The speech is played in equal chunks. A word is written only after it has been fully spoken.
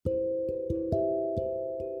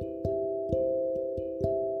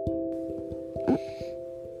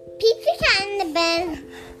Pete the Cat and the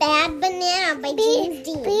Bad Banana by James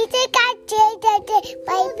Dean. Pete the Cat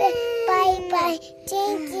by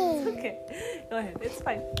James Dean. Okay, go ahead. It's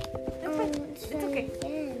fine. It's fine. It's okay.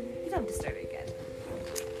 You don't have to start it again.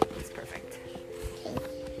 It's perfect.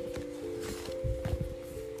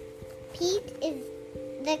 Pete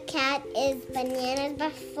the cat is bananas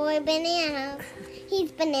before bananas.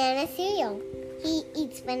 He's banana cereal. He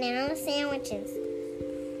eats banana sandwiches.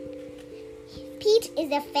 Pete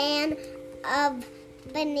is a fan of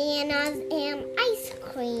bananas and ice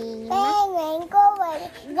cream. One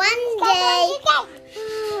day,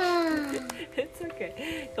 It's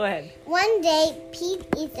okay. Go ahead. One day, Pete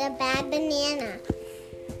eats a bad banana.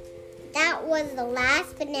 That was the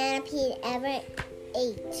last banana Pete ever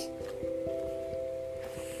ate.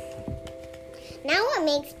 Now what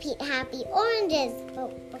makes Pete happy? Oranges.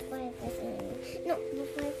 Oh, before I press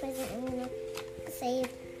it, I'm going to say if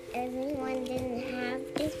everyone didn't have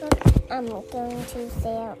this book, I'm going to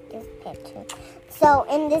say out this picture. So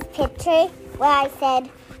in this picture where I said,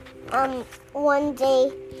 one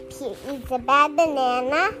day Pete eats a bad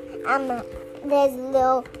banana, there's a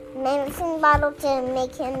little medicine bottle to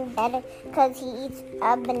make him better because he eats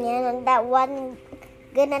a banana that wasn't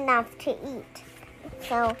good enough to eat.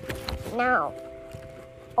 So now,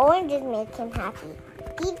 oranges make him happy.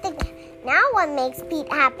 Now what makes Pete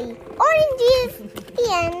happy? Oranges! The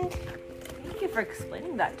end. Thank you for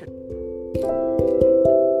explaining that to me.